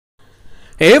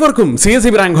ഏവർക്കും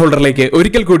CSE rank ഹോൾഡറിലേക്ക്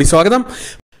ഒരിക്കൽ കൂടി സ്വാഗതം.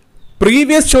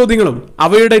 പ്രീവിയസ് ചോദ്യങ്ങളും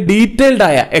അവയുടെ ഡീറ്റെയിൽഡ്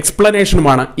ആയ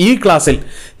എക്സ്പ്ലനേഷനുമാണ് ഈ ക്ലാസ്സിൽ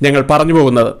ഞങ്ങൾ പറഞ്ഞു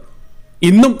പോകുന്നത്.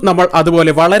 ഇന്നും നമ്മൾ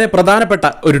അതുപോലെ വളരെ പ്രധാനപ്പെട്ട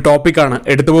ഒരു ടോപ്പിക്കാണ്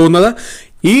എടുത്തു പോകുന്നത്.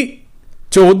 ഈ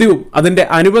ചോദ്യവും അതിൻ്റെ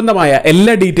അനുബന്ധമായ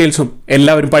എല്ലാ ഡീറ്റെയിൽസും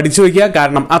എല്ലാവരും പഠിച്ചു വയ്ക്കുക,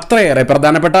 കാരണം അത്രയേറെ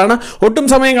പ്രധാനപ്പെട്ടാണ്. ഒട്ടും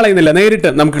സമയം കളയുന്നില്ല,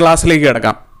 നേരിട്ട് നമുക്ക് ക്ലാസ്സിലേക്ക്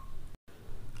കിടക്കാം.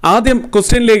 ആദ്യം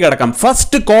ക്വസ്റ്റ്യനിലേക്ക് കിടക്കാം.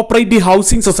 First cooperative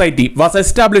housing society was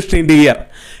established in the year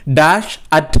dash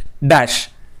at dash.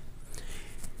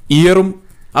 ഇയറും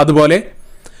അതുപോലെ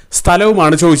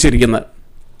സ്ഥലവുമാണ് ചോദിച്ചിരിക്കുന്നത്.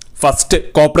 First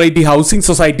cooperative housing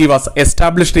society was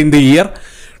established in the year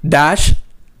dash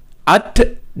at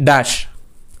dash.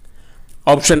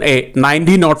 Option A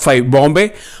 1905 Bombay,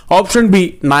 option B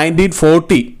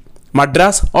 1940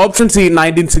 Madras, option C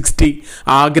 1960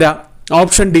 Agra,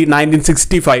 option D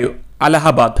 1965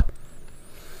 Allahabad.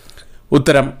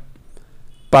 ഉത്തരം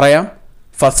പറയാം.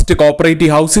 First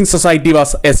cooperative housing society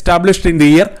was established in the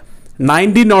year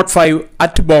 1905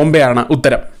 at Bombay ആണ്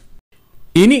ഉത്തരം.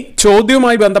 ഇനി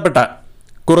ചോദ്യവുമായി ബന്ധപ്പെട്ട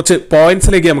കുറച്ച്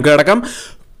പോയിന്റ്സിലേക്ക് നമുക്ക് കിടക്കാം.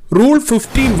 Rule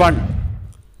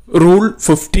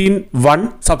 15(1)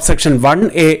 subsection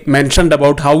 1A mentioned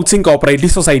about housing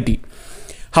cooperative society.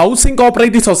 Housing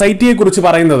cooperative സൊസൈറ്റിയെ കുറിച്ച്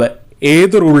പറയുന്നത്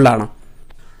ഏത് റൂളിലാണ്?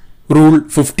 Rule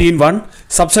 15(1)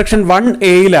 subsection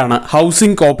 1A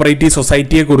housing cooperative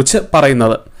സൊസൈറ്റിയെ കുറിച്ച്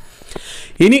പറയുന്നത്.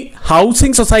 ഇനി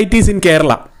housing societies in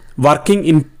Kerala working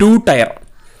in 2 tyre.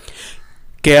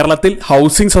 കേരളത്തിൽ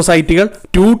ഹൗസിംഗ് സൊസൈറ്റികൾ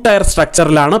 2 ടയർ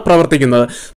സ്ട്രക്ചറിലാണ് പ്രവർത്തിക്കുന്നത്.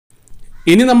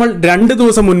 ഇനി നമ്മൾ 2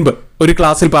 ദിവസം മുൻപ് ഒരു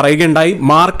ക്ലാസ്സിൽ പറയുകയുണ്ടായി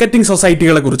മാർക്കറ്റിംഗ്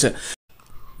സൊസൈറ്റികളെ കുറിച്ച്.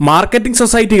 മാർക്കറ്റിംഗ്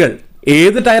സൊസൈറ്റികൾ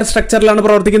ഏത് ടയർ സ്ട്രക്ചറിലാണ്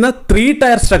പ്രവർത്തിക്കുന്നത്? 3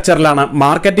 ടയർ സ്ട്രക്ചറിലാണ്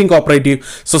മാർക്കറ്റിംഗ് കോപ്പറേറ്റീവ്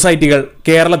സൊസൈറ്റികൾ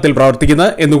കേരളത്തിൽ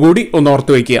പ്രവർത്തിക്കുന്നത് എന്നുകൂടി ഒന്ന്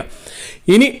ഓർത്തു വയ്ക്കുക.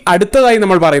 ഇനി അടുത്തതായി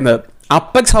നമ്മൾ പറയുന്നത്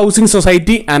apex housing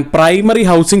society and primary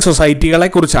housing സൊസൈറ്റികളെ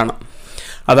കുറിച്ചാണ്.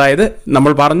 അതായത്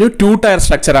നമ്മൾ പറഞ്ഞു 2 ടയർ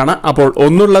സ്ട്രക്ചറാണ്. അപ്പോൾ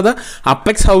ഒന്നുള്ളത്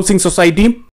അപ്പെക്സ് ഹൗസിംഗ്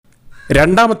സൊസൈറ്റിയും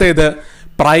രണ്ടാമത്തേത്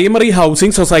പ്രൈമറി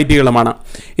ഹൗസിംഗ് സൊസൈറ്റികളുമാണ്.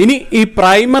 ഇനി ഈ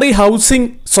പ്രൈമറി ഹൗസിംഗ്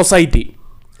സൊസൈറ്റി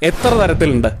എത്ര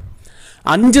തരത്തിലുണ്ട്?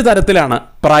 5 തരത്തിലാണ്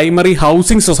പ്രൈമറി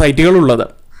ഹൗസിംഗ് സൊസൈറ്റികൾ ഉള്ളത്.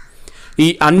 ഈ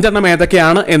 5 എണ്ണം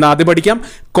ഏതൊക്കെയാണ് എന്ന് ആദ്യം പഠിക്കാം.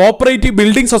 Cooperative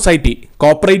building society,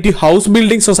 cooperative house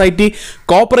building society,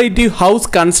 cooperative house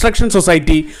construction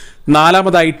society,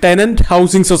 4-മതായി tenant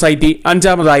housing society,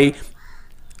 5-മതായി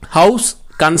house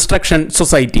construction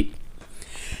society.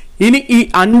 ഇനി ഈ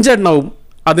 5 എണ്ണവും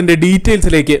അതിൻ്റെ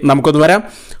ഡീറ്റെയിൽസിലേക്ക് നമുക്കൊന്ന് വരാം.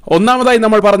 ഒന്നാമതായി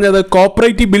നമ്മൾ പറഞ്ഞത്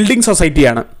cooperative building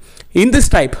സൊസൈറ്റിയാണ്. In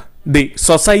this type the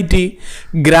society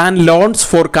grant loans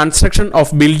for construction of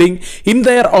building in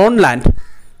their own land.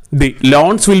 The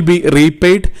loans will be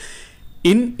repaid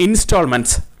in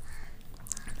installments.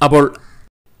 അപ്പോൾ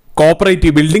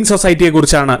കോപ്പറേറ്റീവ് ബിൽഡിംഗ് സൊസൈറ്റിയെ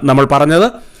കുറിച്ചാണ് നമ്മൾ പറഞ്ഞത്.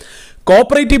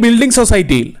 കോപ്പറേറ്റീവ് ബിൽഡിംഗ്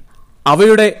സൊസൈറ്റിയിൽ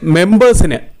അവയുടെ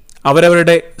മെമ്പേഴ്സിന്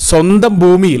അവരവരുടെ സ്വന്തം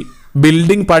ഭൂമിയിൽ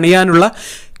ബിൽഡിംഗ് പണിയാനുള്ള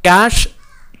ക്യാഷ്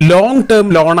ലോങ് ടേം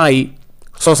ലോണായി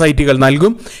സൊസൈറ്റികൾ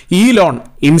നൽകും. ഈ ലോൺ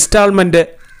ഇൻസ്റ്റാൾമെൻറ്റ്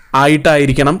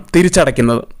ആയിട്ടായിരിക്കണം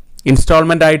തിരിച്ചടയ്ക്കുന്നത്.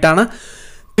 ഇൻസ്റ്റാൾമെൻ്റ് ആയിട്ടാണ്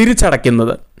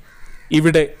തിരിച്ചടയ്ക്കുന്നത്.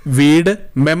 ഇവിടെ വീട്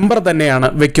മെമ്പർ തന്നെയാണ്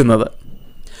വെക്കുന്നത്.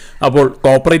 അപ്പോൾ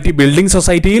കോപ്പറേറ്റീവ് ബിൽഡിംഗ്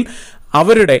സൊസൈറ്റിയിൽ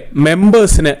അവരുടെ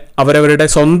മെമ്പേഴ്സിന് അവരവരുടെ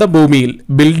സ്വന്തം ഭൂമിയിൽ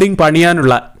ബിൽഡിംഗ്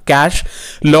പണിയാനുള്ള ക്യാഷ്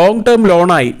ലോങ് ടേം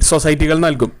ലോണായി സൊസൈറ്റികൾ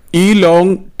നൽകും. ഈ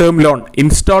ലോങ് ടേം ലോൺ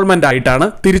ഇൻസ്റ്റാൾമെൻ്റ് ആയിട്ടാണ്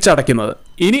തിരിച്ചടയ്ക്കുന്നത്.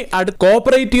 ഇനി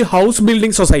cooperative house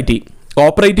building society.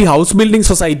 Cooperative house building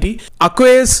society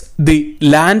acquires the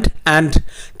land and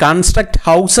construct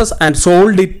houses and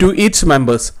sold it to its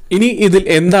members. ഇനി ഇതിൽ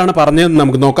എന്താണ് പറഞ്ഞതെന്ന്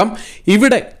നമുക്ക് നോക്കാം.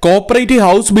 ഇവിടെ കോപ്പറേറ്റീവ്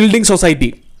ഹൗസ് ബിൽഡിംഗ് സൊസൈറ്റി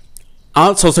ആ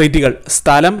സൊസൈറ്റികൾ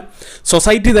സ്ഥലം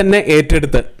സൊസൈറ്റി തന്നെ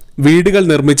ഏറ്റെടുത്ത് വീടുകൾ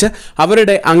നിർമ്മിച്ച്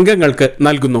അവരുടെ അംഗങ്ങൾക്ക്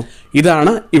നൽകുന്നു.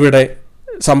 ഇതാണ് ഇവിടെ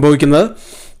സംഭവിക്കുന്നത്.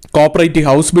 കോപ്പറേറ്റീവ്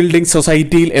ഹൗസ് ബിൽഡിംഗ്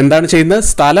സൊസൈറ്റിയിൽ എന്താണ് ചെയ്യുന്നത്?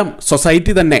 സ്ഥലം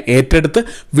സൊസൈറ്റി തന്നെ ഏറ്റെടുത്ത്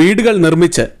വീടുകൾ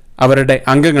നിർമ്മിച്ച് അവരുടെ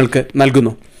അംഗങ്ങൾക്ക്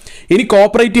നൽകുന്നു. ഇനി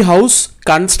cooperative house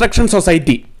construction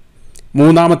society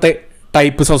 3-മത്തെ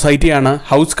type സൊസൈറ്റിയാണ്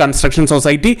house construction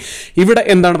society. ഇവിടെ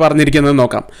എന്താണ് പറഞ്ഞിരിക്കുന്നത്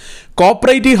നോക്കാം.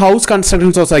 Cooperative house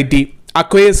construction society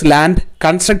acquires land,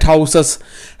 construct houses,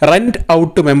 rent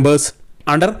out to members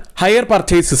under higher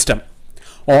purchase system.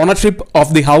 Ownership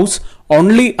of the house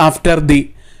only after the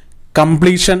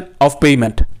completion of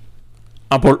payment.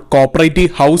 അപ്പോൾ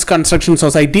cooperative house construction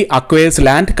society acquires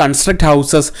land, construct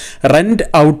houses, rent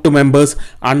out to members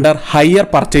under higher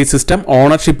purchase system.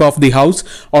 Ownership of the house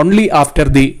only after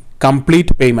the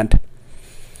complete payment.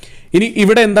 ഇനി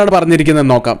ഇവിടെ എന്താണ് പറഞ്ഞിരിക്കുന്നത്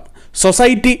നോക്കാം.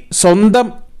 Society സ്വന്തം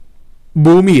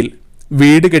ഭൂമിയിൽ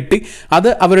വീട് കെട്ടി അത്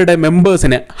അവരുടെ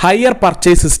മെമ്പേഴ്സിന് ഹയർ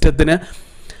പർച്ചേസ് സിസ്റ്റത്തിന്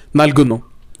നൽകുന്നു.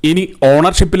 ഇനി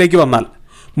ഓണർഷിപ്പിലേക്ക് വന്നാൽ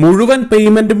മുഴുവൻ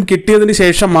പേയ്മെൻറ്റും കിട്ടിയതിന്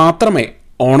ശേഷം മാത്രമേ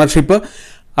ഓണർഷിപ്പ്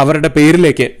അവരുടെ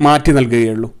പേരിലേക്ക് മാറ്റി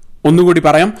നൽകുകയുള്ളൂ. ഒന്നുകൂടി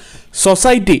പറയാം,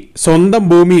 സൊസൈറ്റി സ്വന്തം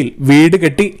ഭൂമിയിൽ വീട്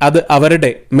കെട്ടി അത് അവരുടെ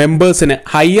മെമ്പേഴ്സിന്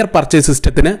ഹയർ പർച്ചേസ്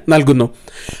സിസ്റ്റത്തിന് നൽകുന്നു.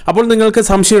 അപ്പോൾ നിങ്ങൾക്ക്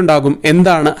സംശയം ഉണ്ടാകും,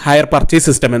 എന്താണ് ഹയർ പർച്ചേസ്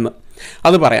സിസ്റ്റം എന്ന്.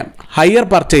 അത് പറയാം. ഹയർ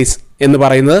പർച്ചേസ് എന്ന്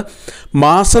പറയുന്നത്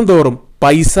മാസം തോറും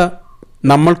പൈസ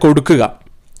നമ്മൾ കൊടുക്കുക,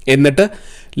 എന്നിട്ട്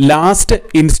ലാസ്റ്റ്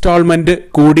ഇൻസ്റ്റാൾമെൻറ്റ്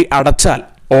കൂടി അടച്ചാൽ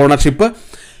ഓണർഷിപ്പ്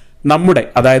നമ്മുടെ,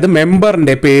 അതായത്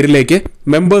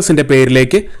മെമ്പേഴ്സിൻ്റെ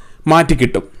പേരിലേക്ക്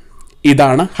മാറ്റിക്കിട്ടും.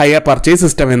 ഇതാണ് ഹയർ പർച്ചേസ്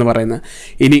സിസ്റ്റം എന്ന് പറയുന്നത്.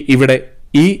 ഇനി ഇവിടെ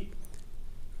ഈ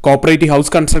കോപ്പറേറ്റീവ്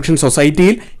ഹൗസ് കൺസ്ട്രക്ഷൻ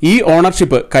സൊസൈറ്റിയിൽ ഈ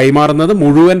ഓണർഷിപ്പ് കൈമാറുന്നത്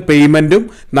മുഴുവൻ പേയ്മെൻറ്റും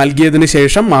നൽകിയതിന്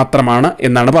ശേഷം മാത്രമാണ്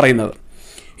എന്നാണ് പറയുന്നത്.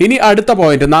 ഇനി അടുത്ത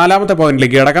പോയിന്റ്, 4ാമത്തെ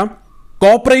പോയിന്റിലേക്ക് കിടക്കാം.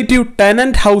 Cooperative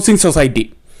tenant housing society.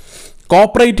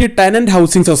 Cooperative tenant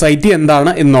housing society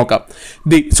എന്താണ് എന്ന് നോക്കാം.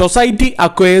 The society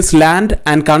acquires land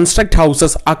and construct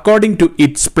houses according to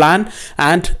its plan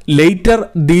and later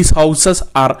these houses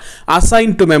are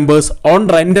assigned to members on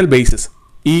rental basis.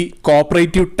 ഈ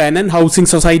cooperative tenant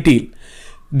housing സൊസൈറ്റിയിൽ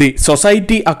the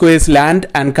society acquires land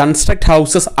and construct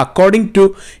houses according to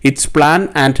its plan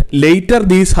and later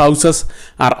these houses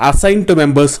are assigned to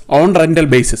members on rental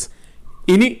basis.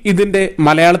 ഇനി ഇതിൻ്റെ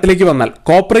മലയാളത്തിലേക്ക് വന്നാൽ,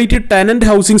 cooperative tenant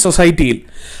housing സൊസൈറ്റിയിൽ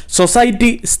society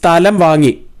സ്ഥലം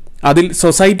വാങ്ങി അതിൽ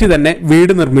സൊസൈറ്റി തന്നെ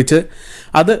വീട് നിർമ്മിച്ച്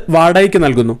അത് വാടകയ്ക്ക്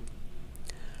നൽകുന്നു.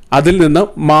 അതിൽ നിന്ന്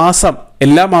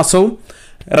എല്ലാ മാസവും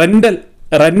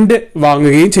റെന്റ്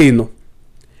വാങ്ങുകയും ചെയ്യുന്നു.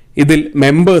 ഇതിൽ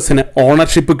മെമ്പേഴ്സിന്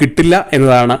ഓണർഷിപ്പ് കിട്ടില്ല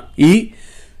എന്നതാണ് ഈ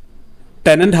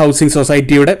ടെനന്റ് ഹൗസിംഗ്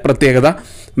സൊസൈറ്റിയുടെ പ്രത്യേകത.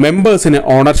 മെമ്പേഴ്സിന്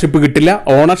ഓണർഷിപ്പ് കിട്ടില്ല,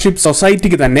 ഓണർഷിപ്പ്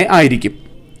സൊസൈറ്റിക്ക് തന്നെ ആയിരിക്കും.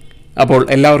 അപ്പോൾ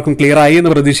എല്ലാവർക്കും ക്ലിയർ ആയി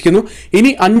എന്ന് പ്രതീക്ഷിക്കുന്നു. ഇനി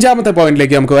 5ാമത്തെ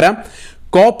പോയിന്റിലേക്ക് നമുക്ക് വരാം.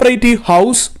 Cooperative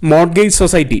house mortgage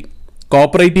society.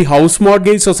 Cooperative house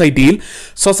mortgage സൊസൈറ്റിയിൽ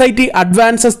society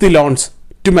advances the loans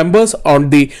to members on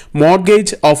the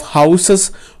mortgage of houses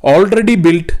already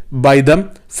built by them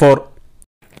for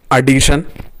addition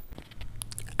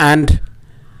and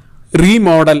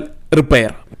remodel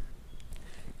repair.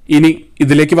 ഇനി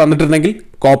ഇതിലേക്ക് വന്നിട്ടുണ്ടെങ്കിൽ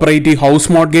കോപ്പറേറ്റീവ്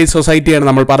ഹൗസ് മോർഗേജ് സൊസൈറ്റിയാണ്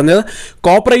നമ്മൾ പറഞ്ഞത്.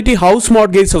 കോപ്പറേറ്റീവ് ഹൗസ്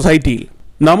മോർഗേജ് സൊസൈറ്റിയിൽ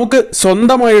നമുക്ക്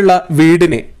സ്വന്തമായുള്ള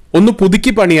വീടിനെ ഒന്ന്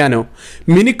പുതുക്കി പണിയാനോ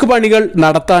മിനുക്ക് പണികൾ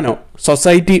നടത്താനോ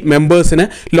സൊസൈറ്റി മെമ്പേഴ്സിന്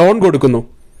ലോൺ കൊടുക്കുന്നു.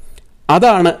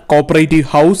 അതാണ് കോപ്പറേറ്റീവ്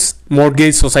ഹൗസ്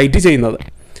മോർഗേജ് സൊസൈറ്റി ചെയ്യുന്നത്.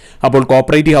 അപ്പോൾ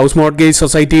കോപ്പറേറ്റീവ് ഹൗസ് മോർഗേജ്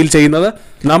സൊസൈറ്റിയിൽ ചെയ്യുന്നത്,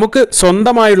 നമുക്ക്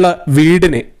സ്വന്തമായുള്ള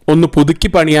വീടിനെ ഒന്ന്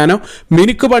പുതുക്കി പണിയാനോ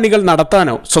മിനുക്ക് പണികൾ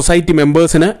നടത്താനോ സൊസൈറ്റി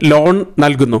മെമ്പേഴ്സിന് ലോൺ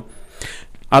നൽകുന്നു.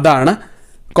 അതാണ്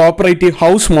കോപ്പറേറ്റീവ്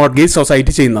ഹൗസ് മോർഗേജ്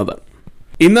സൊസൈറ്റി ചെയ്യുന്നത്.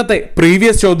 ഇന്നത്തെ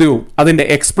പ്രീവിയസ് ചോദ്യവും അതിൻ്റെ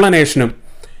എക്സ്പ്ലനേഷനും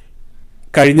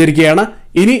കഴിഞ്ഞിരിക്കുകയാണ്.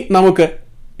 ഇനി നമുക്ക്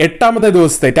 8ാമത്തെ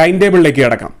ദിവസത്തെ ടൈം ടേബിളിലേക്ക്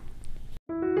കിടക്കാം.